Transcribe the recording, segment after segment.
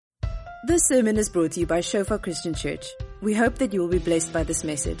This sermon is brought to you by Shofar Christian Church. We hope that you will be blessed by this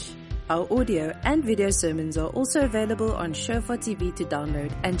message. Our audio and video sermons are also available on Shofar TV to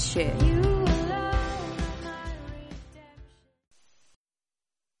download and share.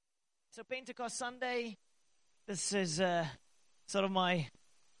 So Pentecost Sunday, this is sort of probably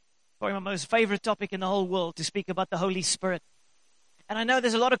my most favorite topic in the whole world, to speak about the Holy Spirit. And I know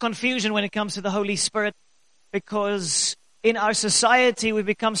there's a lot of confusion when it comes to the Holy Spirit, because in our society we've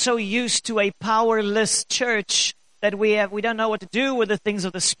become so used to a powerless church that we don't know what to do with the things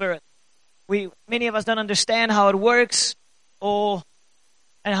of the Spirit. Many of us don't understand how it works and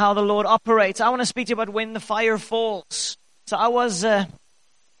how the Lord operates. I want to speak to you about when the fire falls. So I was at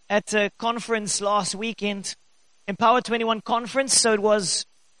a conference last weekend, Empower 21 conference. So it was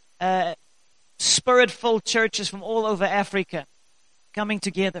Spirit-filled churches from all over Africa coming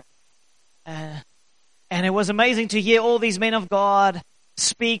together. And it was amazing to hear all these men of God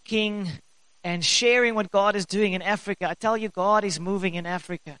speaking and sharing what God is doing in Africa. I tell you, God is moving in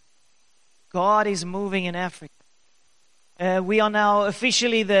Africa. God is moving in Africa. We are now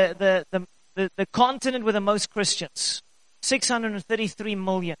officially the continent with the most Christians. 633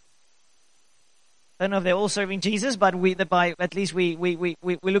 million. I don't know if they're all serving Jesus, but at least we're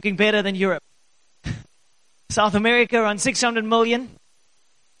looking better than Europe. South America around 600 million.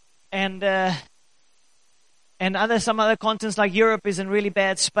 And some other continents like Europe is in really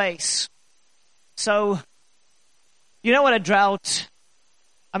bad space. So, you know what a drought?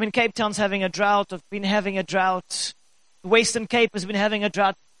 I mean, Cape Town's having a drought. I've been having a drought. The Western Cape has been having a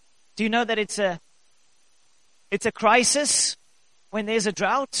drought. Do you know that it's a crisis when there's a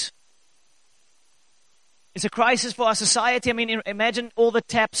drought? It's a crisis for our society. I mean, imagine all the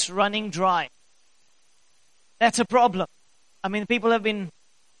taps running dry. That's a problem. I mean, people have been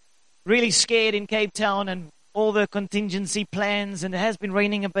really scared in Cape Town and all the contingency plans, and it has been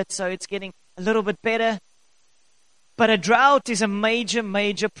raining a bit, so it's getting a little bit better. But a drought is a major,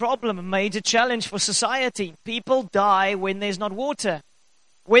 major problem, a major challenge for society. People die when there's not water.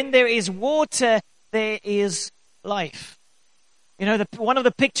 When there is water, there is life. You know, one of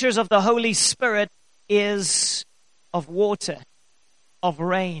the pictures of the Holy Spirit is of water, of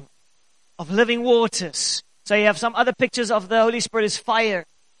rain, of living waters. So you have some other pictures of the Holy Spirit is fire.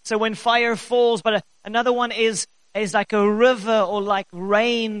 So when fire falls, but another one is like a river or like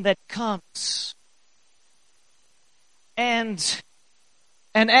rain that comes. And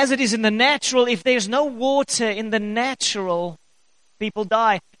as it is in the natural, if there's no water in the natural, people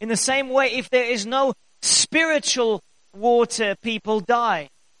die. In the same way, if there is no spiritual water, people die.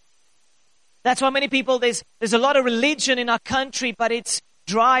 That's why many people, there's a lot of religion in our country, but it's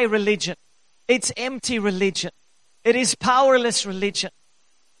dry religion. It's empty religion. It is powerless religion.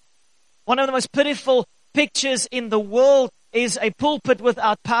 One of the most pitiful pictures in the world is a pulpit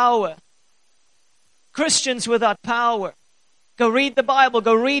without power. Christians without power. Go read the Bible.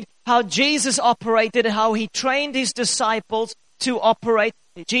 Go read how Jesus operated, how he trained his disciples to operate.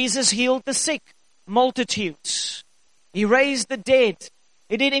 Jesus healed the sick, multitudes. He raised the dead.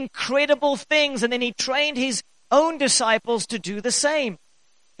 He did incredible things, and then he trained his own disciples to do the same.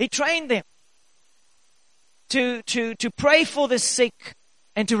 He trained them to pray for the sick,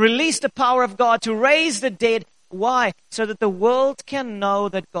 and to release the power of God, to raise the dead. Why? So that the world can know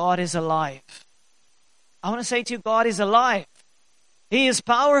that God is alive. I want to say to you, God is alive. He is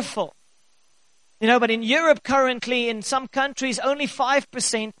powerful. You know, but in Europe currently, in some countries, only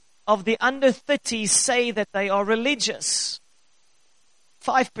 5% of the under 30s say that they are religious.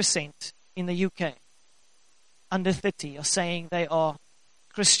 5% in the UK. Under 30 are saying they are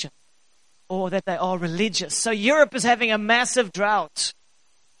Christian, or that they are religious. So Europe is having a massive drought.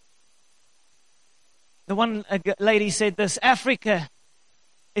 The one lady said this: Africa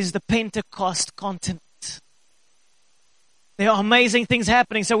is the Pentecost continent. There are amazing things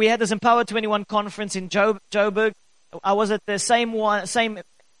happening. So we had this Empower 21 conference in Joburg. I was at the same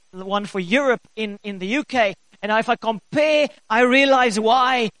one for Europe in the UK. And if I compare, I realize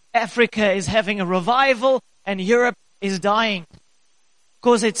why Africa is having a revival and Europe is dying.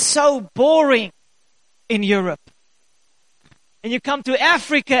 Because it's so boring in Europe. And you come to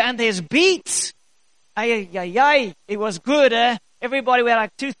Africa and there's beats. It was good, eh? Everybody, we had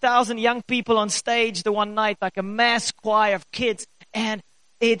like 2,000 young people on stage the one night, like a mass choir of kids. And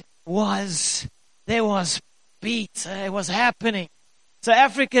there was beat. It was happening. So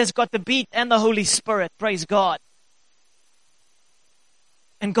Africa's got the beat and the Holy Spirit. Praise God.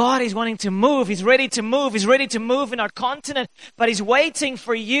 And God is wanting to move. He's ready to move. He's ready to move in our continent. But He's waiting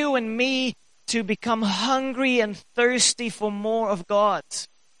for you and me to become hungry and thirsty for more of God.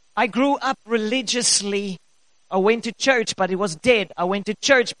 I grew up religiously I went to church, but it was dead. I went to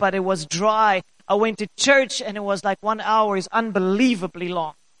church, but it was dry. I went to church, and it was like 1 hour is unbelievably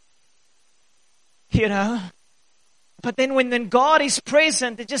long. You know? But then when God is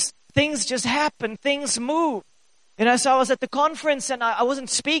present, things just happen. Things move. You know, so I was at the conference, and I wasn't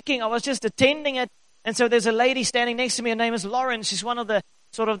speaking. I was just attending it. And so there's a lady standing next to me. Her name is Lauren. She's one of the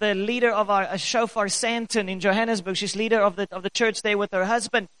leader of our Shofar Santon in Johannesburg. She's leader of the church there with her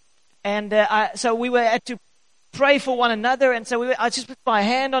husband. And so we were to pray for one another. And so I just put my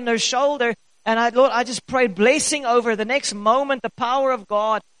hand on her shoulder, and I just prayed blessing over her. The next moment, the power of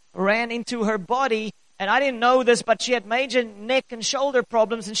God ran into her body. And I didn't know this, but she had major neck and shoulder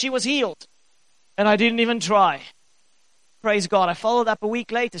problems, and she was healed. And I didn't even try. Praise God. I followed up a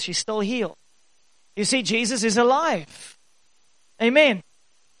week later. She's still healed. You see, Jesus is alive. Amen.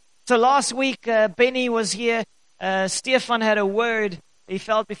 So last week, Benny was here. Stefan had a word. He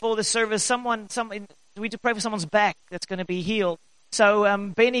felt before the service, we need to pray for someone's back that's going to be healed. So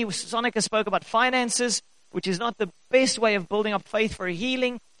Sonica spoke about finances, which is not the best way of building up faith for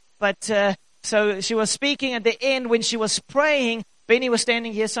healing. But so she was speaking at the end. When she was praying, Benny was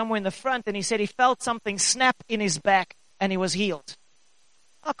standing here somewhere in the front, and he said he felt something snap in his back, and he was healed.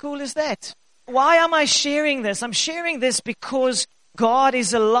 How cool is that? Why am I sharing this? I'm sharing this because God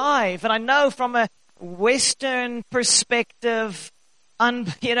is alive. And I know from a Western perspective,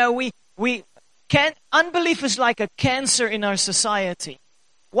 unbelief is like a cancer in our society.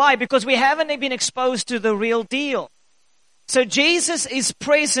 Why? Because we haven't been exposed to the real deal. So Jesus is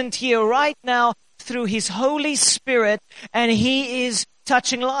present here right now through His Holy Spirit, and He is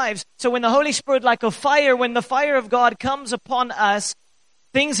touching lives. So when the Holy Spirit, like a fire, when the fire of God comes upon us,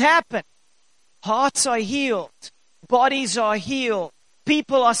 things happen. Hearts are healed. Bodies are healed.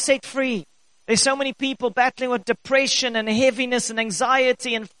 People are set free. There's so many people battling with depression and heaviness and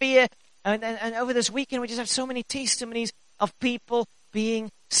anxiety and fear. And over this weekend, we just have so many testimonies of people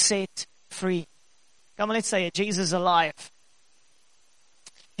being set free. Come on, let's say it. Jesus is alive.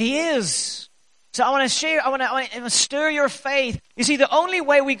 He is. So I want to share, I want to stir your faith. You see, the only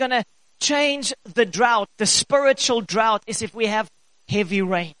way we're going to change the drought, the spiritual drought, is if we have heavy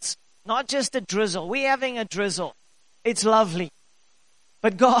rains. Not just a drizzle. We're having a drizzle. It's lovely.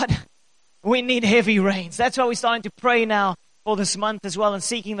 But God, we need heavy rains. That's why we're starting to pray now for this month as well, and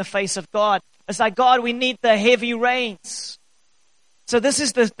seeking the face of God. It's like, God, we need the heavy rains. So this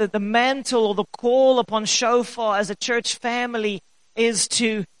is the mantle or the call upon Shofar as a church family is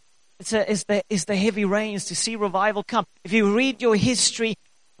the heavy rains, to see revival come. If you read your history,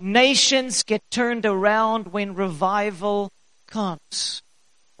 nations get turned around when revival comes.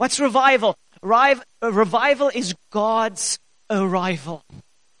 What's revival? Revival is God's arrival.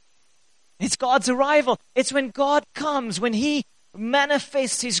 It's God's arrival. It's when God comes, when He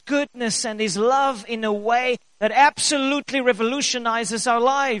manifests His goodness and His love in a way that absolutely revolutionizes our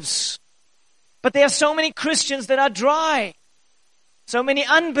lives. But there are so many Christians that are dry. So many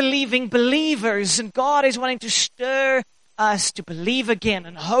unbelieving believers, and God is wanting to stir us to believe again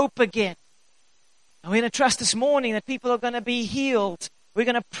and hope again. And we're going to trust this morning that people are going to be healed. We're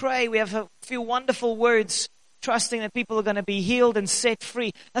going to pray. We have a few wonderful words, trusting that people are going to be healed and set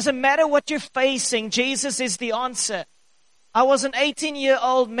free. Doesn't matter what you're facing, Jesus is the answer. I was an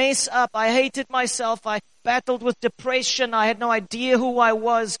 18-year-old mess up. I hated myself. I battled with depression. I had no idea who I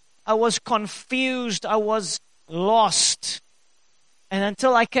was. I was confused. I was lost. And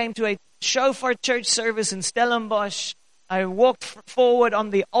until I came to a Shofar church service in Stellenbosch, I walked forward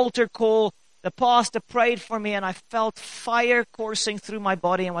on the altar call. The pastor prayed for me, and I felt fire coursing through my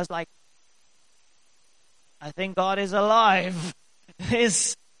body and was like, I think God is alive.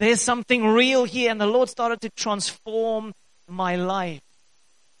 There's something real here. And the Lord started to transform my life.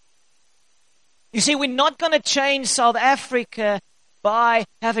 You see, we're not going to change South Africa by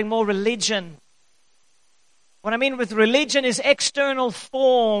having more religion. What I mean with religion is external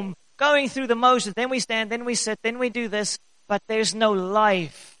form, going through the motions. Then we stand, then we sit, then we do this. But there's no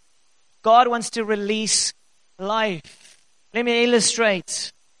life. God wants to release life. Let me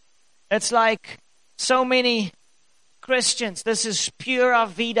illustrate. It's like so many Christians. This is pura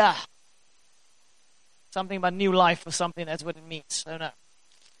vida. Something about new life or something. That's what it means. I don't know.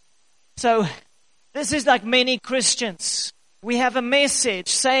 So this is like many Christians. We have a message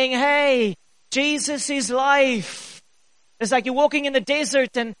saying, hey, Jesus is life. It's like you're walking in the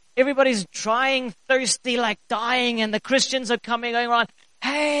desert and everybody's drying, thirsty, like dying. And the Christians are going around,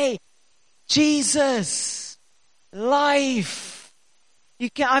 hey, Jesus, life.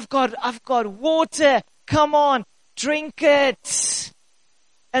 I've got water. Come on, drink it.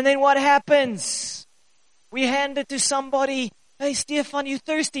 And then what happens? We hand it to somebody. Hey, Stefan, you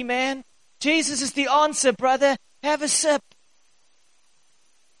thirsty, man? Jesus is the answer, brother. Have a sip.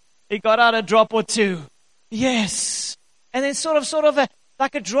 He got out a drop or two. Yes. And then sort of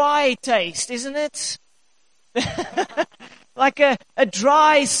like a dry taste, isn't it? Like a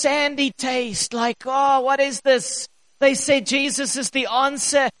dry, sandy taste. Like, oh, what is this? They said Jesus is the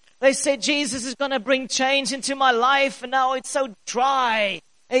answer. They said Jesus is going to bring change into my life. And now it's so dry.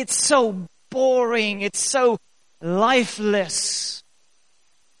 It's so boring. It's so lifeless.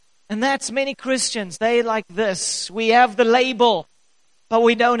 And that's many Christians. They like this. We have the label, but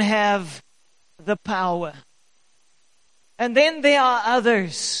we don't have the power. And then there are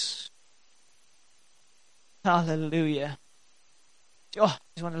others. Hallelujah. Oh, I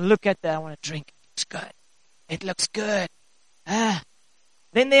just want to look at that. I want to drink. It looks good. It looks good.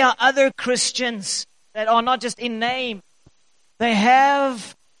 Then there are other Christians that are not just in name. They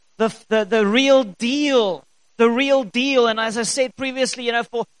have the real deal. The real deal. And as I said previously, I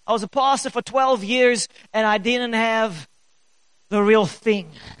was a pastor for 12 years and I didn't have the real thing.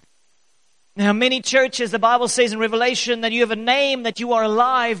 Now, many churches, the Bible says in Revelation that you have a name, that you are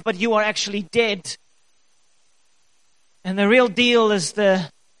alive, but you are actually dead. And the real deal is the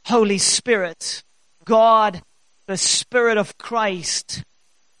Holy Spirit. God, the Spirit of Christ.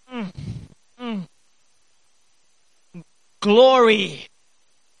 Glory.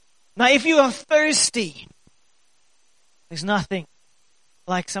 Now, if you are thirsty, there's nothing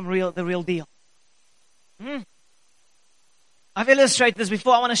like the real deal. I've illustrated this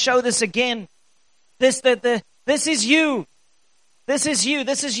before. I want to show this again. This is you. This is you.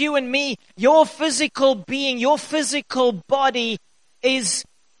 This is you and me. Your physical being, your physical body is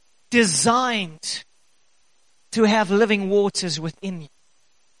designed to have living waters within you.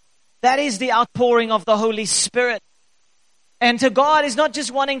 That is the outpouring of the Holy Spirit. And to God is not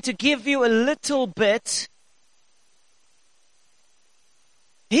just wanting to give you a little bit.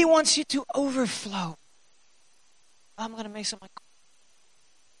 He wants you to overflow. I'm going to make some.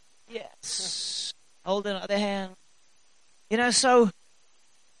 Yes. Hold the other hand. So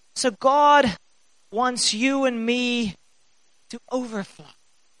God wants you and me to overflow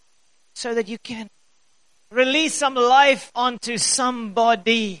so that you can release some life onto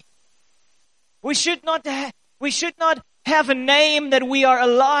somebody. We should not have a name that we are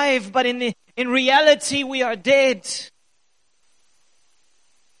alive, but in reality we are dead.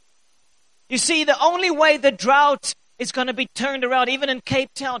 You see, the only way the drought is going to be turned around, even in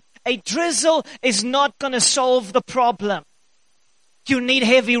Cape Town, a drizzle is not going to solve the problem. You need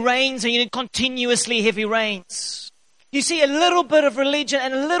heavy rains and you need continuously heavy rains. You see, a little bit of religion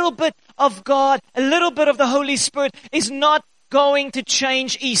and a little bit of God, a little bit of the Holy Spirit is not going to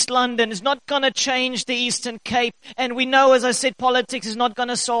change East London. It's not going to change the Eastern Cape. And we know, as I said, politics is not going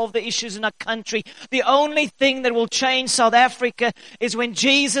to solve the issues in our country. The only thing that will change South Africa is when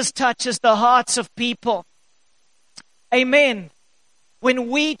Jesus touches the hearts of people. Amen. When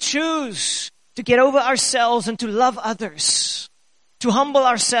we choose to get over ourselves and to love others, to humble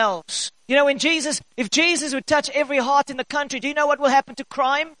ourselves. If Jesus would touch every heart in the country, do you know what will happen to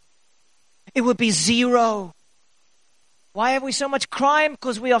crime? It would be zero. Why have we so much crime?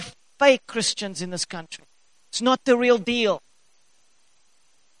 Because we are fake Christians in this country. It's not the real deal.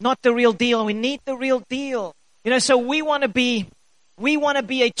 Not the real deal. We need the real deal. So we want to be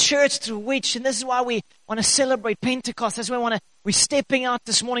a church through which, and this is why we want to celebrate Pentecost. That's why we're stepping out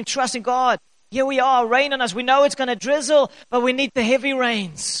this morning, trusting God. Here we are, rain on us. We know it's going to drizzle, but we need the heavy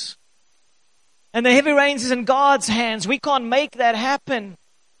rains. And the heavy rains is in God's hands. We can't make that happen.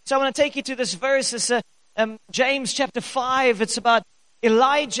 So I want to take you to this verse. It's James chapter 5. It's about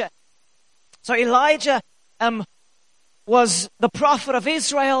Elijah. So Elijah was the prophet of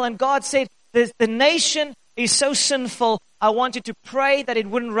Israel, and God said, the nation is so sinful, I want you to pray that it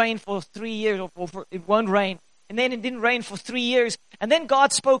wouldn't rain for 3 years, or it won't rain. And then it didn't rain for 3 years. And then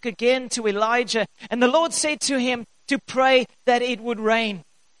God spoke again to Elijah. And the Lord said to him to pray that it would rain.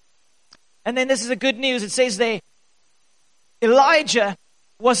 And then this is the good news. It says there, Elijah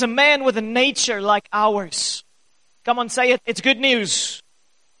was a man with a nature like ours. Come on, say it. It's good news.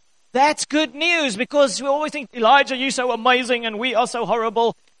 That's good news, because we always think, Elijah, you're so amazing and we are so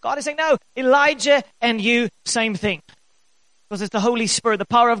horrible. God is saying, no, Elijah and you, same thing. Because it's the Holy Spirit, the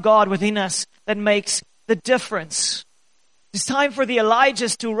power of God within us that makes the difference. It's time for the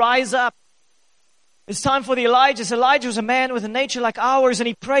Elijahs to rise up. It's time for the Elijahs. Elijah was a man with a nature like ours, and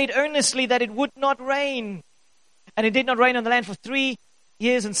he prayed earnestly that it would not rain. And it did not rain on the land for 3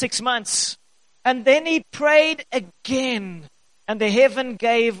 years and 6 months. And then he prayed again, and the heaven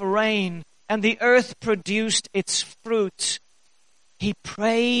gave rain, and the earth produced its fruit. He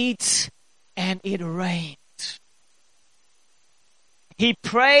prayed, and it rained. He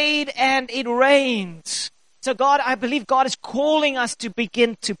prayed and it rained. So God, I believe God is calling us to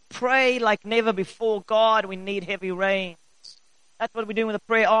begin to pray like never before. God, we need heavy rains. That's what we're doing with the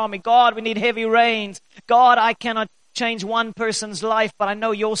prayer army. God, we need heavy rains. God, I cannot change one person's life, but I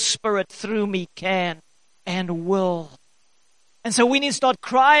know your Spirit through me can and will. And so we need to start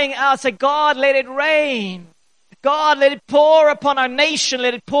crying out, say, God, let it rain. God, let it pour upon our nation.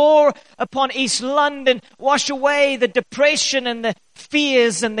 Let it pour upon East London. Wash away the depression and the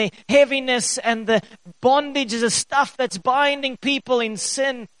fears and the heaviness and the bondages of stuff that's binding people in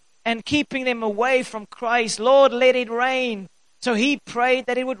sin and keeping them away from Christ. Lord, let it rain. So he prayed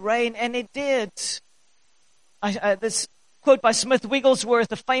that it would rain, and it did. This quote by Smith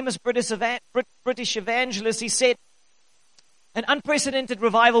Wigglesworth, a famous British evangelist, he said, an unprecedented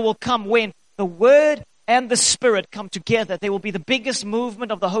revival will come when the Word and the Spirit come together. There will be the biggest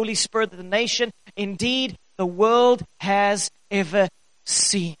movement of the Holy Spirit that the nation, indeed, the world has ever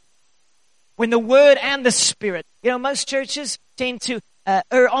seen. When the Word and the Spirit, most churches tend to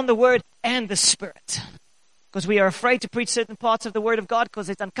err on the Word and the Spirit, because we are afraid to preach certain parts of the Word of God because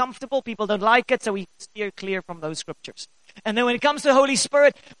it's uncomfortable. People don't like it, so we steer clear from those scriptures. And then when it comes to the Holy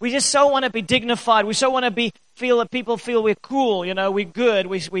Spirit, we just so want to be dignified. We so want to feel that people feel we're cool, we're good.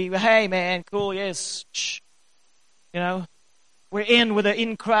 We hey man, cool, yes. Shh. We're in with the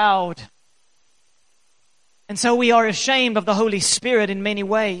in crowd. And so we are ashamed of the Holy Spirit in many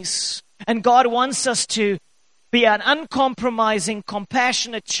ways. And God wants us to be an uncompromising,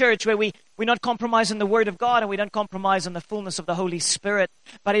 compassionate church where we're not compromising the Word of God and we don't compromise on the fullness of the Holy Spirit.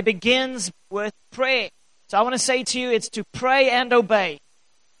 But it begins with prayer. So I want to say to you, it's to pray and obey.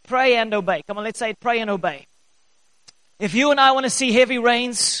 Pray and obey. Come on, let's say it, pray and obey. If you and I want to see heavy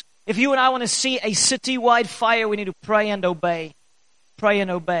rains, if you and I want to see a city-wide fire, we need to pray and obey. Pray and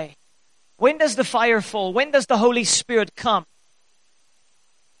obey. When does the fire fall? When does the Holy Spirit come?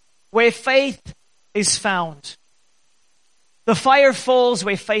 Where faith is found. The fire falls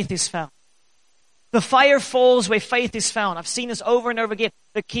where faith is found. The fire falls where faith is found. I've seen this over and over again.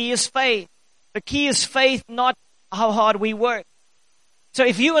 The key is faith. The key is faith, not how hard we work. So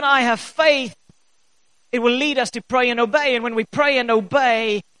if you and I have faith, it will lead us to pray and obey. And when we pray and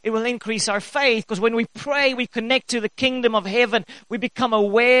obey, it will increase our faith. Because when we pray, we connect to the kingdom of heaven. We become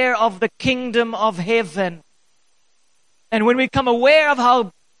aware of the kingdom of heaven. And when we become aware of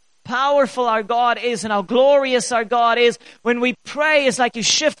how powerful our God is and how glorious our God is, when we pray, it's like you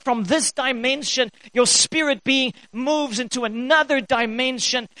shift from this dimension, your spirit being moves into another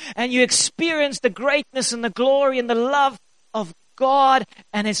dimension, and you experience the greatness and the glory and the love of God,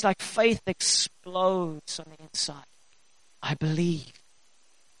 and it's like faith explodes on the inside. I believe.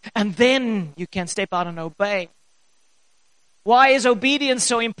 And then you can step out and obey. Why is obedience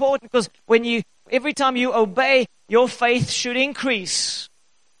so important? Because every time you obey, your faith should increase.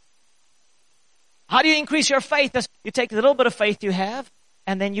 How do you increase your faith? You take the little bit of faith you have,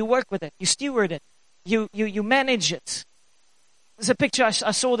 and then you work with it. You steward it. You manage it. There's a picture I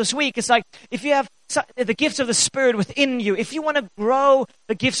saw this week. It's like if you have the gifts of the Spirit within you, if you want to grow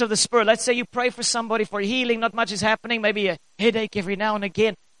the gifts of the Spirit, let's say you pray for somebody for healing, not much is happening, maybe a headache every now and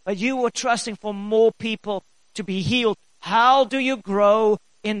again, but you are trusting for more people to be healed. How do you grow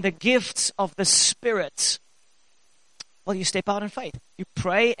in the gifts of the Spirit? Well, you step out in faith. You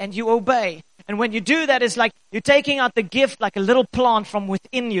pray and you obey. And when you do that, it's like you're taking out the gift like a little plant from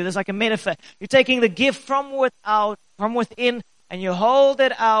within you. There's like a metaphor. You're taking the gift from within, and you hold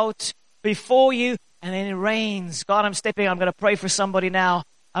it out before you, and then it rains. God, I'm going to pray for somebody now.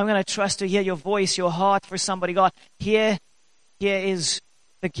 I'm going to trust to hear your voice, your heart for somebody. God, here is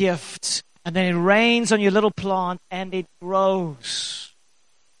the gift. And then it rains on your little plant, and it grows.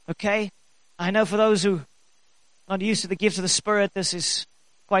 Okay? I know for those who are not used to the gifts of the Spirit, this is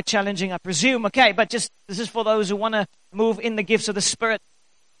quite challenging, I presume. Okay, but this is for those who want to move in the gifts of the Spirit.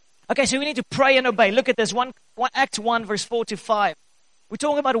 Okay, so we need to pray and obey. Look at this, Acts 1, verse 4 to 5. We're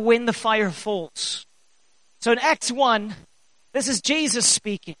talking about when the fire falls. So in Acts 1, this is Jesus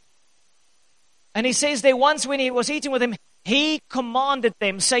speaking. And he says there once when he was eating with them, he commanded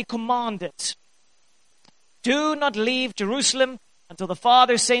them, say commanded, do not leave Jerusalem until the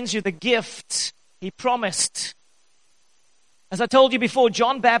Father sends you the gift he promised. As I told you before,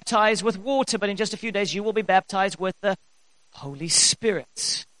 John baptized with water, but in just a few days you will be baptized with the Holy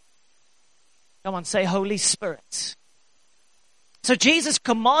Spirit. Come on, say Holy Spirit. So Jesus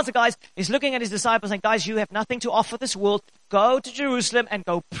commands the guys, he's looking at his disciples saying, guys, you have nothing to offer this world. Go to Jerusalem and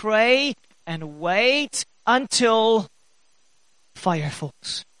go pray and wait until fire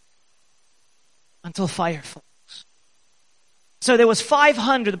falls. Until fire falls. So there was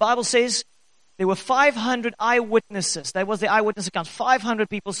 500, the Bible says, there were 500 eyewitnesses. That was the eyewitness account. 500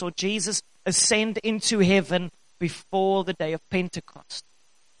 people saw Jesus ascend into heaven before the day of Pentecost.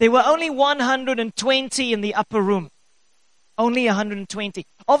 There were only 120 in the upper room. Only 120.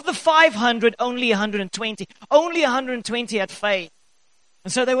 Of the 500, only 120. Only 120 had faith.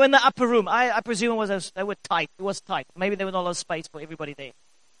 And so they were in the upper room. I presume they were tight. It was tight. Maybe there was not a lot of space for everybody there.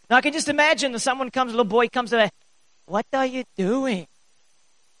 Now I can just imagine that someone comes, a little boy comes to me, what are you doing?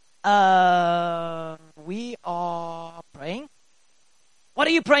 We are praying. What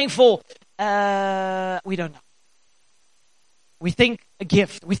are you praying for? We don't know. We think a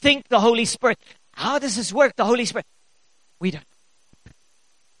gift. We think the Holy Spirit. How does this work, the Holy Spirit? We don't know.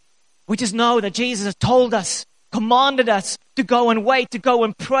 We just know that Jesus has told us, commanded us to go and wait, to go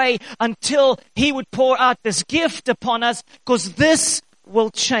and pray until He would pour out this gift upon us, because this will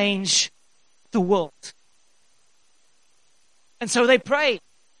change the world. And so they prayed.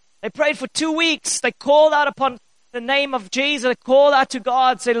 They prayed for 2 weeks. They called out upon the name of Jesus. They called out to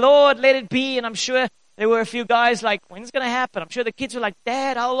God, say, Lord, let it be. And I'm sure there were a few guys like, when's it going to happen? I'm sure the kids were like,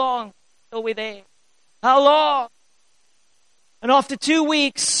 Dad, how long till we're there? How long? And after 2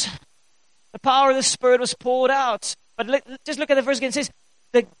 weeks, the power of the Spirit was poured out. But just look at the verse again. It says,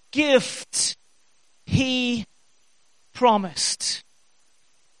 the gift He promised.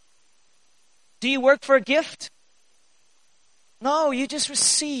 Do you work for a gift? No, you just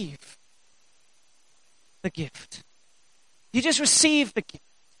receive the gift. You just receive the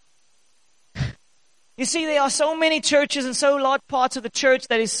gift. You see, there are so many churches and so large parts of the church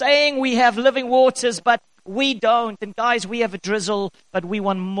that is saying we have living waters, but we don't. And guys, we have a drizzle, but we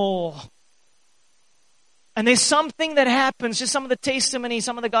want more. And there's something that happens, just some of the testimonies,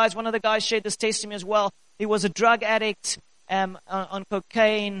 one of the guys shared this testimony as well. He was a drug addict on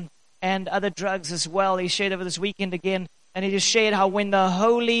cocaine and other drugs as well. He shared over this weekend again. And he just shared how when the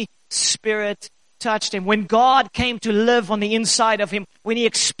Holy Spirit touched him, when God came to live on the inside of him, when he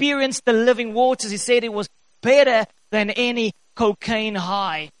experienced the living waters, he said it was better than any cocaine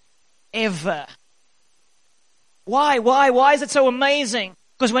high ever. Why? Why is it so amazing?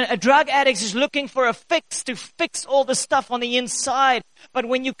 Because when a drug addict is looking for a fix to fix all the stuff on the inside, but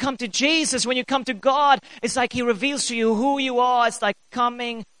when you come to Jesus, when you come to God, it's like He reveals to you who you are. It's like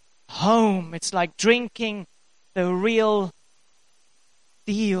coming home. It's like drinking the real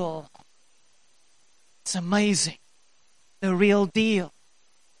deal. It's amazing. The real deal.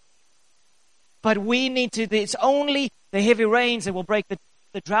 But we need to, it's only the heavy rains that will break the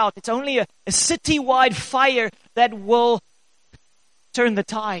drought. It's only a city-wide fire that will turn the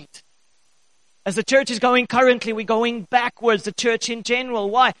tide. As the church is going currently, we're going backwards, the church in general.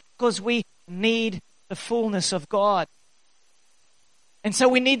 Why? Because we need the fullness of God. And so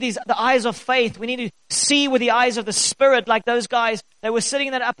we need the eyes of faith. We need to see with the eyes of the Spirit, like those guys that were sitting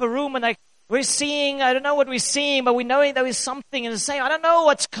in that upper room and we're seeing, I don't know what we're seeing, but we know there is something in the same. I don't know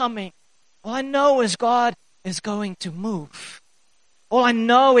what's coming. All I know is God is going to move. All I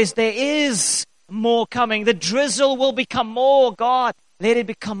know is there is more coming. The drizzle will become more. God, let it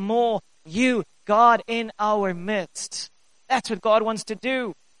become more. You, God, in our midst. That's what God wants to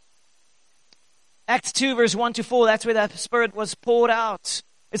do. Acts 2 verse 1-4, that's where the Spirit was poured out.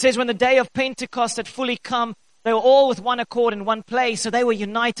 It says when the day of Pentecost had fully come, they were all with one accord in one place. So they were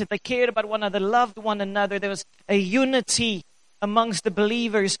united. They cared about one another, loved one another. There was a unity amongst the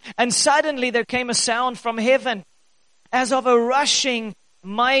believers. And suddenly there came a sound from heaven as of a rushing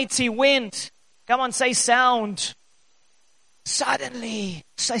mighty wind. Come on, say sound. Suddenly.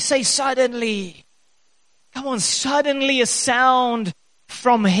 Say suddenly. Come on, suddenly a sound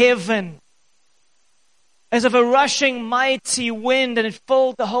from heaven. As of a rushing mighty wind, and it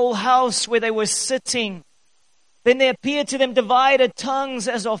filled the whole house where they were sitting. Then there appeared to them divided tongues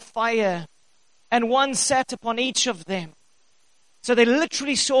as of fire, and one sat upon each of them. So they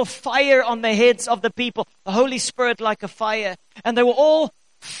literally saw fire on the heads of the people, the Holy Spirit like a fire. And they were all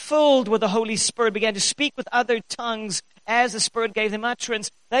filled with the Holy Spirit, began to speak with other tongues as the Spirit gave them utterance.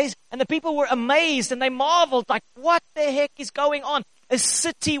 And the people were amazed and they marveled, like, what the heck is going on? A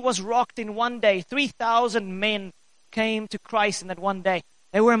city was rocked in one day. 3,000 men came to Christ in that one day.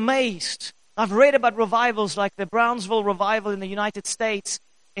 They were amazed. I've read about revivals like the Brownsville revival in the United States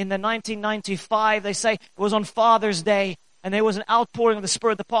in the 1995. They say it was on Father's Day and there was an outpouring of the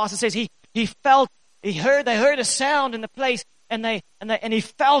Spirit. The pastor says they heard a sound in the place and he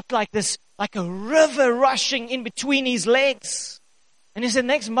felt like this, like a river rushing in between his legs. And he said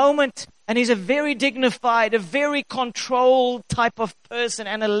next moment, and he's a very dignified, a very controlled type of person,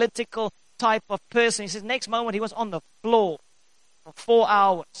 analytical type of person. He says next moment he was on the floor for 4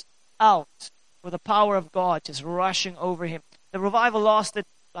 hours, out with the power of God just rushing over him. The revival lasted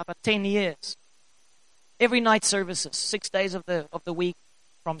about 10 years. Every night services, 6 days of the week,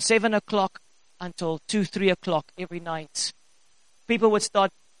 from 7 o'clock until 2, 3 o'clock every night. People would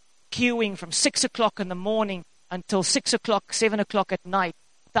start queuing from 6 o'clock in the morning until 6 o'clock, 7 o'clock at night.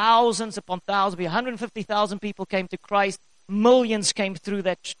 Thousands upon thousands, 150,000 people came to Christ. Millions came through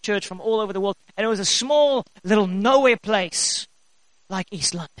that church from all over the world. And it was a small little nowhere place like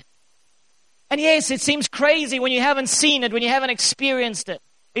East London. And yes, it seems crazy when you haven't seen it, when you haven't experienced it.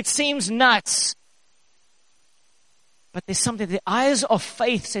 It seems nuts. But there's something, the eyes of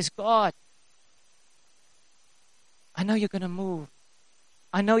faith says, God, I know you're going to move.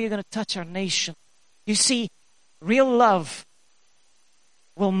 I know you're going to touch our nation. You see, real love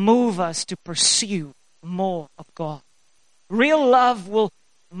will move us to pursue more of God. Real love will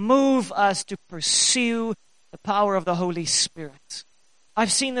move us to pursue the power of the Holy Spirit.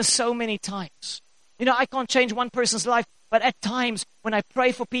 I've seen this so many times. You know, I can't change one person's life, but at times when I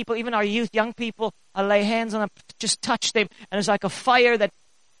pray for people, even our youth, young people, I lay hands on them, just touch them, and it's like a fire that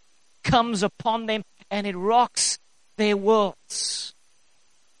comes upon them, and it rocks their worlds.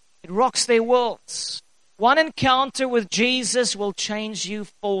 It rocks their worlds. One encounter with Jesus will change you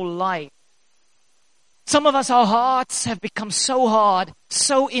for life. Some of us, our hearts have become so hard,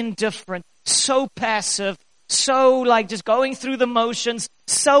 so indifferent, so passive, so like just going through the motions,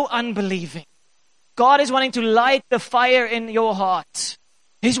 so unbelieving. God is wanting to light the fire in your heart.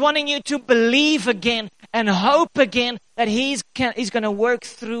 He's wanting you to believe again and hope again that He's going to work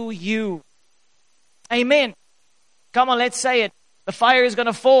through you. Amen. Come on, let's say it. The fire is going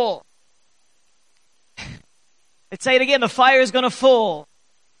to fall. Let's say it again. The fire is going to fall.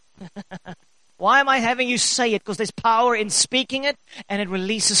 Why am I having you say it? Because there's power in speaking it, and it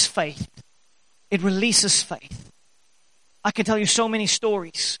releases faith. It releases faith. I can tell you so many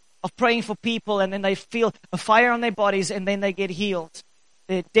stories of praying for people, and then they feel a fire on their bodies, and then they get healed.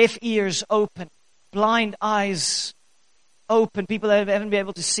 Their deaf ears open, blind eyes open, people that haven't been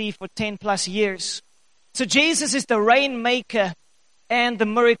able to see for 10 plus years. So Jesus is the rainmaker and the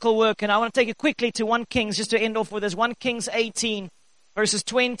miracle worker. And I want to take you quickly to 1 Kings, just to end off with this. 1 Kings 18, verses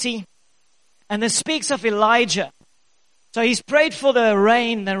 20. And this speaks of Elijah. So he's prayed for the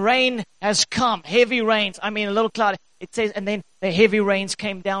rain. The rain has come. Heavy rains. I mean, a little cloud. It says, and then the heavy rains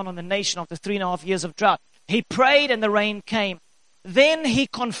came down on the nation after 3.5 years of drought. He prayed and the rain came. Then he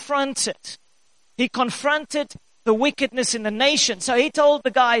confronted the wickedness in the nation. So he told the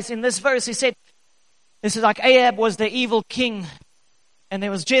guys in this verse, he said, this is like Ahab was the evil king. And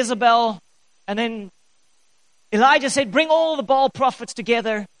there was Jezebel. And then Elijah said, bring all the Baal prophets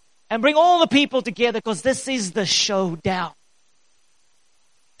together. And bring all the people together, because this is the showdown.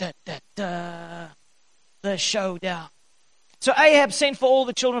 The showdown. So Ahab sent for all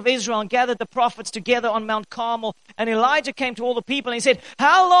the children of Israel and gathered the prophets together on Mount Carmel. And Elijah came to all the people and he said,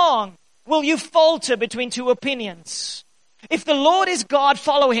 how long will you falter between two opinions? If the Lord is God,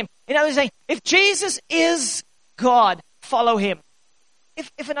 follow Him. You know, he's saying, if Jesus is God, follow Him.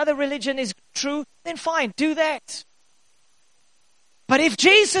 If another religion is true, then fine, do that. But if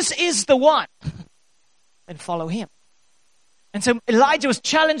Jesus is the one, then follow Him. And so Elijah was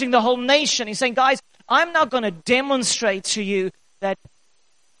challenging the whole nation. He's saying, guys, I'm not going to demonstrate to you that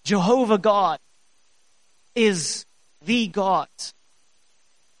Jehovah God is the God.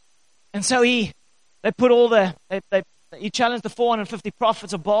 And so he challenged the 450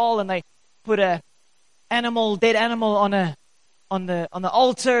 prophets of Baal, and they put a dead animal on the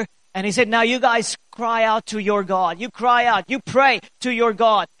altar. And he said, now you guys cry out to your God. You cry out, you pray to your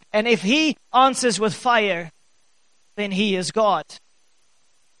God. And if He answers with fire, then He is God.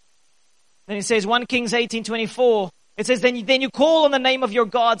 Then it says, 1 Kings 18:24, it says, then you call on the name of your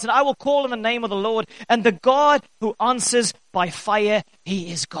gods, and I will call on the name of the Lord. And the God who answers by fire, He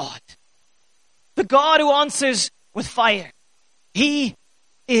is God. The God who answers with fire, He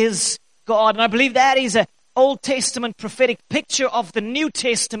is God. And I believe that is an Old Testament prophetic picture of the New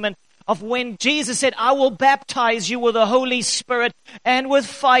Testament, of when Jesus said, I will baptize you with the Holy Spirit and with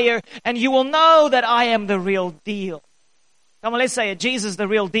fire, and you will know that I am the real deal. Come on, let's say it. Jesus, the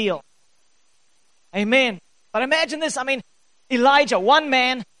real deal. Amen. But imagine this. I mean, Elijah, one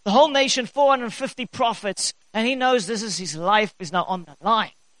man, the whole nation, 450 prophets, and he knows his life is now on the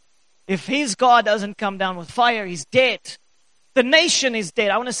line. If his God doesn't come down with fire, he's dead. The nation is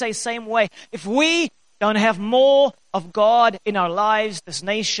dead. I want to say same way. If we don't have more of God in our lives, this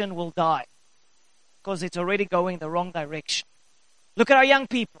nation will die, because it's already going the wrong direction. Look at our young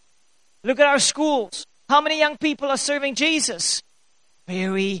people. Look at our schools. How many young people are serving Jesus?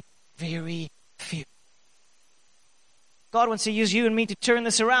 Very, very few. God wants to use you and me to turn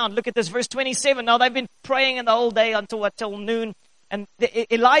this around. Look at this, verse 27. Now they've been praying in the whole day until noon. And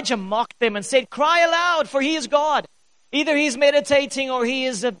Elijah mocked them and said, cry aloud, for he is God. Either he's meditating, or he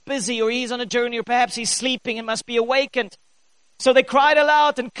is busy, or he's on a journey, or perhaps he's sleeping and must be awakened. So they cried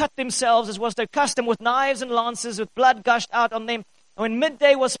aloud and cut themselves, as was their custom, with knives and lances, with blood gushed out on them. And when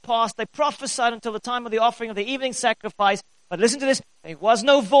midday was past, they prophesied until the time of the offering of the evening sacrifice. But listen to this, there was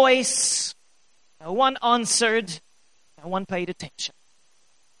no voice, no one answered, no one paid attention.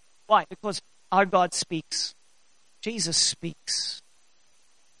 Why? Because our God speaks. Jesus speaks.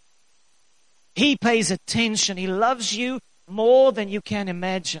 He pays attention. He loves you more than you can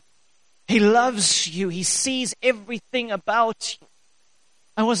imagine. He loves you. He sees everything about you.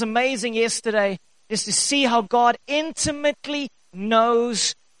 It was amazing yesterday just to see how God intimately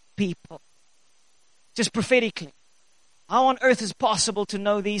knows people. Just prophetically. How on earth is it possible to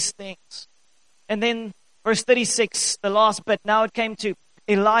know these things? And then verse 36, the last bit. Now it came to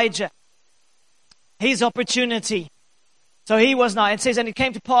Elijah. His opportunity. So he was now, it says, and it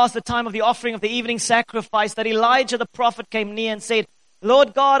came to pass the time of the offering of the evening sacrifice that Elijah the prophet came near and said,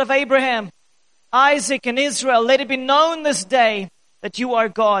 Lord God of Abraham, Isaac, and Israel, let it be known this day that you are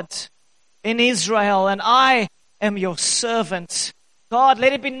God in Israel, and I am your servant. God,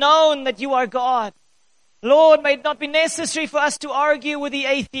 let it be known that you are God. Lord, may it not be necessary for us to argue with the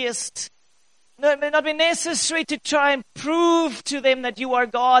atheists. It may not be necessary to try and prove to them that you are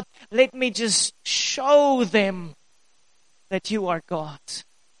God. Let me just show them that you are God.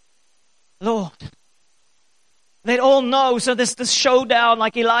 Lord, let all know. So this showdown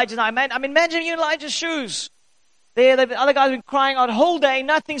like Elijah and I mean, imagine you in Elijah's shoes. There, the other guys have been crying out whole day.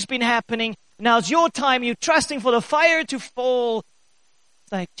 Nothing's been happening. Now it's your time. You're trusting for the fire to fall.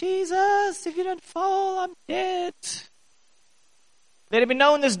 It's like, Jesus, if you don't fall, I'm dead. Let it be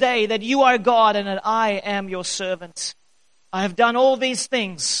known this day that you are God and that I am your servant. I have done all these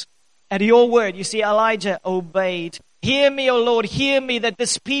things at your word. You see, Elijah obeyed. Hear me, O Lord, hear me, that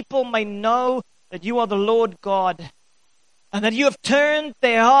this people may know that you are the Lord God, and that you have turned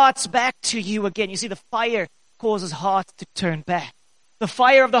their hearts back to you again. You see, the fire causes hearts to turn back. The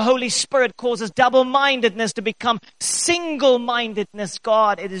fire of the Holy Spirit causes double-mindedness to become single-mindedness.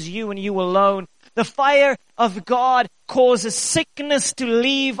 God, it is you and you alone. The fire of God causes sickness to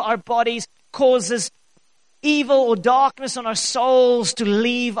leave our bodies, causes evil or darkness on our souls to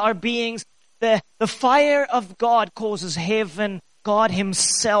leave our beings. The fire of God causes heaven, God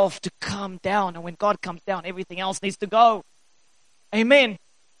himself, to come down. And when God comes down, everything else needs to go. Amen.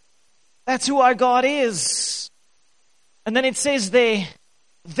 That's who our God is. And then it says there,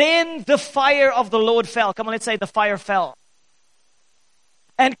 then the fire of the Lord fell. Come on, let's say the fire fell.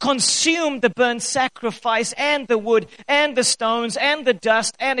 And consumed the burnt sacrifice and the wood and the stones and the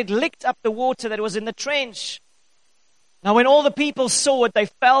dust, and it licked up the water that was in the trench. Now when all the people saw it, they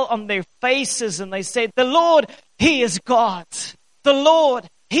fell on their faces and they said, the Lord, He is God. The Lord,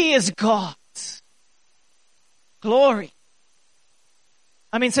 He is God. Glory.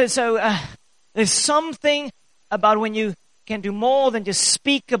 I mean, so there's something about when you can do more than just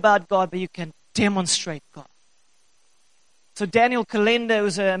speak about God, but you can demonstrate God. So Daniel Kalender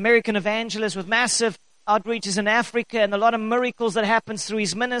was an American evangelist with massive outreaches in Africa and a lot of miracles that happens through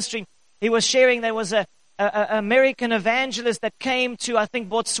his ministry. He was sharing there was a American evangelist that came to, I think,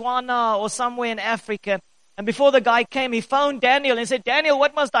 Botswana or somewhere in Africa. And before the guy came, he phoned Daniel and said, Daniel,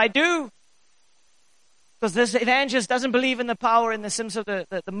 what must I do? Because this evangelist doesn't believe in the power in the sense of the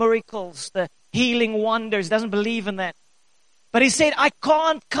miracles, the healing wonders. Doesn't believe in that. But he said, I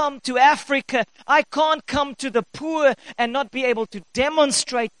can't come to Africa. I can't come to the poor and not be able to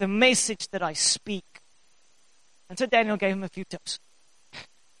demonstrate the message that I speak. And so Daniel gave him a few tips.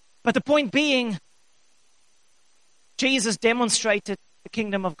 But the point being, Jesus demonstrated the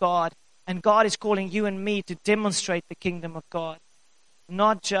kingdom of God. And God is calling you and me to demonstrate the kingdom of God.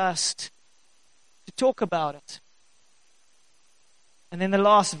 Not just to talk about it. And then the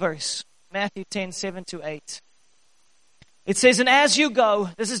last verse, Matthew 10:7-8. It says, and as you go,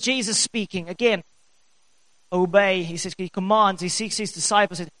 this is Jesus speaking. Again, obey. He says, he commands, he seeks his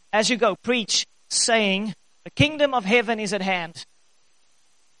disciples. As you go, preach, saying, the kingdom of heaven is at hand.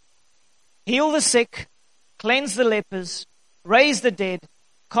 Heal the sick, cleanse the lepers, raise the dead,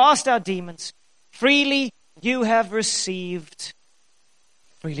 cast out demons. Freely you have received,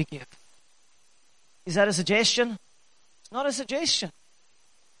 freely give. Is that a suggestion? It's not a suggestion.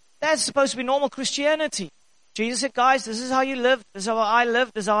 That's supposed to be normal Christianity. Jesus said, guys, this is how you live. This is how I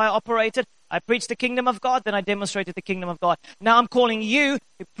live. This is how I operated. I preached the kingdom of God, then I demonstrated the kingdom of God. Now I'm calling you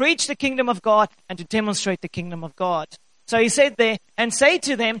to preach the kingdom of God and to demonstrate the kingdom of God. So he said there, and say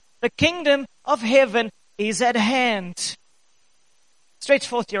to them, the kingdom of heaven is at hand. Stretch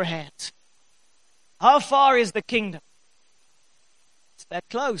forth your hand. How far is the kingdom? It's that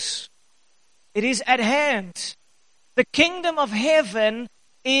close. It is at hand. The kingdom of heaven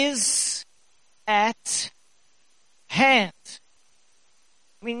is at hand.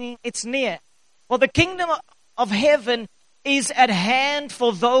 Meaning it's near. Well, the kingdom of heaven is at hand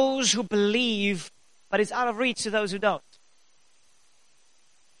for those who believe, but it's out of reach to those who don't.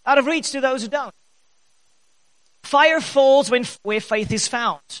 Out of reach to those who don't. Fire falls where faith is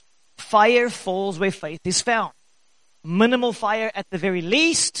found. Fire falls where faith is found. Minimal fire at the very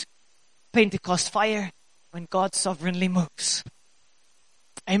least. Pentecost fire when God sovereignly moves.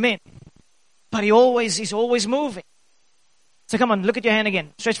 Amen. But He's always moving. So come on, look at your hand again.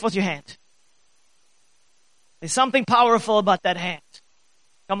 Stretch forth your hand. There's something powerful about that hand.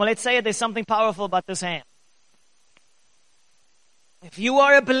 Come on, let's say it. There's something powerful about this hand. If you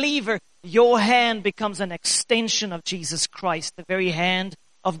are a believer, your hand becomes an extension of Jesus Christ, the very hand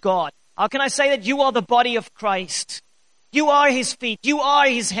of God. How can I say that? You are the body of Christ. You are His feet. You are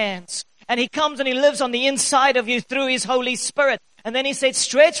His hands. And He comes and He lives on the inside of you through His Holy Spirit. And then He said,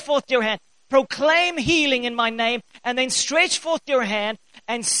 stretch forth your hand. Proclaim healing in my name. And then stretch forth your hand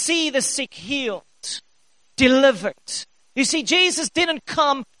and see the sick healed, delivered. You see, Jesus didn't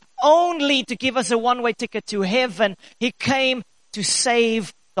come only to give us a one-way ticket to heaven. He came to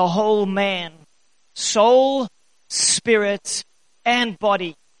save the whole man. Soul, spirit, and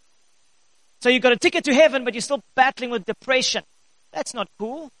body. So you got a ticket to heaven, but you're still battling with depression. That's not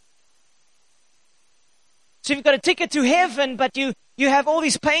cool. So you've got a ticket to heaven, but you have all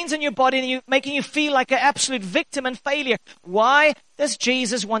these pains in your body and you're making you feel like an absolute victim and failure. Why does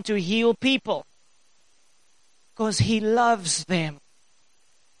Jesus want to heal people? Because He loves them.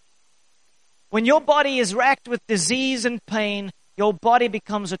 When your body is racked with disease and pain, your body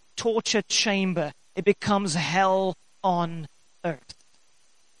becomes a torture chamber. It becomes hell on earth.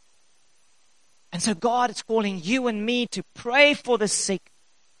 And so God is calling you and me to pray for the sick,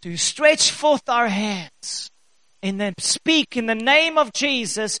 to stretch forth our hands, and then speak in the name of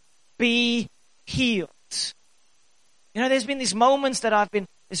Jesus, be healed. You know, there's been these moments that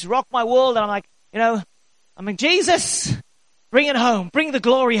it's rocked my world, and I'm like, Jesus, bring it home, bring the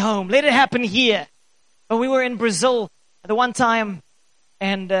glory home, let it happen here. But we were in Brazil at the one time,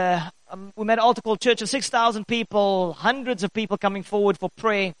 and we met an altar call church of 6,000 people, hundreds of people coming forward for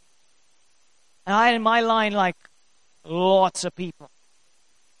prayer. And I had in my line like lots of people.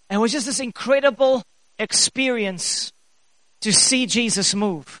 And it was just this incredible experience to see Jesus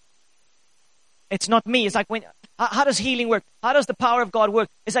move. It's not me. It's like, how does healing work? How does the power of God work?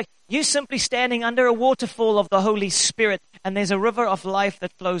 It's like you simply standing under a waterfall of the Holy Spirit, and there's a river of life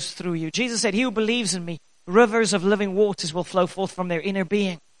that flows through you. Jesus said, he who believes in me, rivers of living waters will flow forth from their inner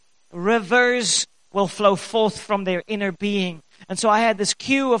being. Rivers will flow forth from their inner being. And so I had this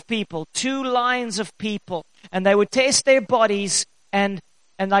queue of people, 2 lines of people, and they would test their bodies, and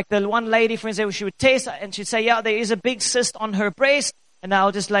like the one lady, for instance, she would test, and she'd say, yeah, there is a big cyst on her breast, and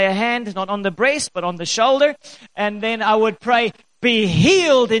I'll just lay a hand, not on the breast, but on the shoulder, and then I would pray, be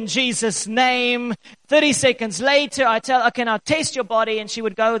healed in Jesus' name. 30 seconds later, I tell, okay, now test your body, and she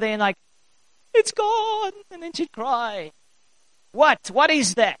would go there and like, it's gone, and then she'd cry. What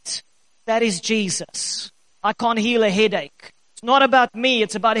is that? That is Jesus. I can't heal a headache. It's not about me,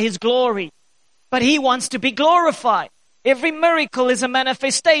 it's about His glory. But He wants to be glorified. Every miracle is a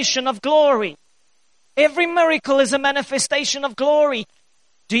manifestation of glory. Every miracle is a manifestation of glory.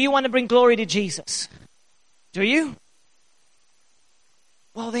 Do you want to bring glory to Jesus? Do you?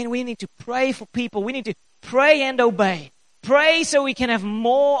 Well, then we need to pray for people. We need to pray and obey. Pray so we can have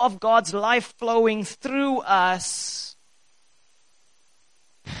more of God's life flowing through us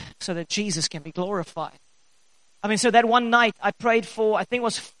so that Jesus can be glorified. I mean, so that one night I prayed for, I think it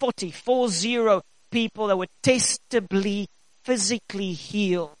was 40 people that were testably, physically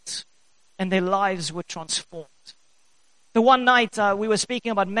healed, and their lives were transformed. The one night we were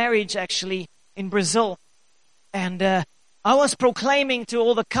speaking about marriage actually in Brazil, and I was proclaiming to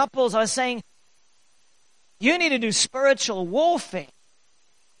all the couples, I was saying, you need to do spiritual warfare.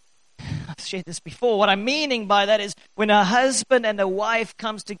 I've shared this before. What I'm meaning by that is when a husband and a wife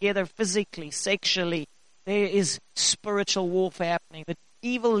comes together physically, sexually, there is spiritual warfare happening. The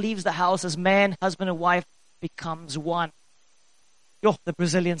evil leaves the house as man, husband and wife becomes one. Yo, the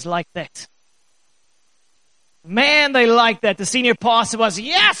Brazilians like that. Man, they like that. The senior pastor was,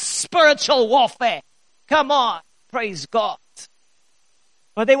 yes, spiritual warfare. Come on, praise God.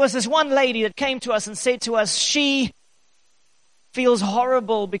 But there was this one lady that came to us and said to us, she feels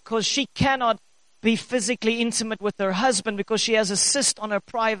horrible because she cannot be physically intimate with her husband because she has a cyst on her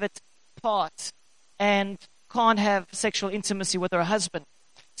private part and can't have sexual intimacy with her husband.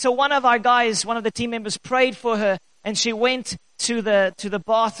 So one of our guys, one of the team members prayed for her, and she went to the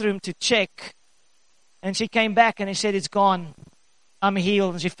bathroom to check. And she came back and she said, it's gone. I'm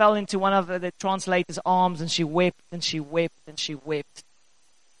healed. And she fell into one of the translator's arms and she wept and she wept and she wept.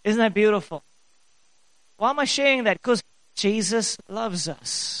 Isn't that beautiful? Why am I sharing that? Because Jesus loves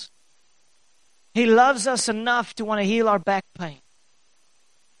us. He loves us enough to want to heal our back pain.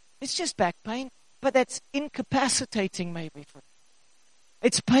 It's just back pain, but that's incapacitating maybe for you.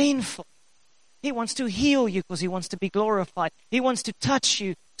 It's painful. He wants to heal you because He wants to be glorified. He wants to touch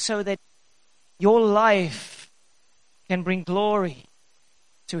you so that your life can bring glory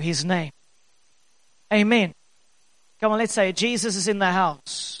to His name. Amen. Come on, let's say it. Jesus is in the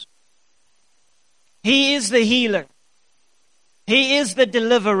house. He is the healer. He is the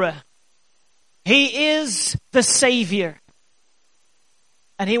deliverer. He is the Savior.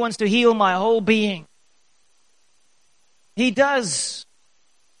 And He wants to heal my whole being. He does.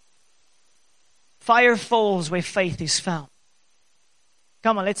 Fire falls where faith is found.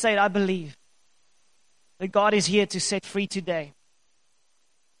 Come on, let's say it. I believe that God is here to set free today.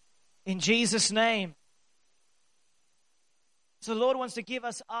 In Jesus' name. So the Lord wants to give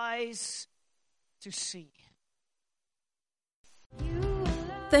us eyes to see.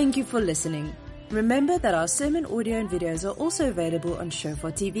 Thank you for listening. Remember that our sermon audio and videos are also available on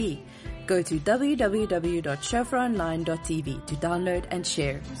Shofar TV. Go to www.shofaronline.tv to download and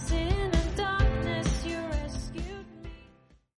share.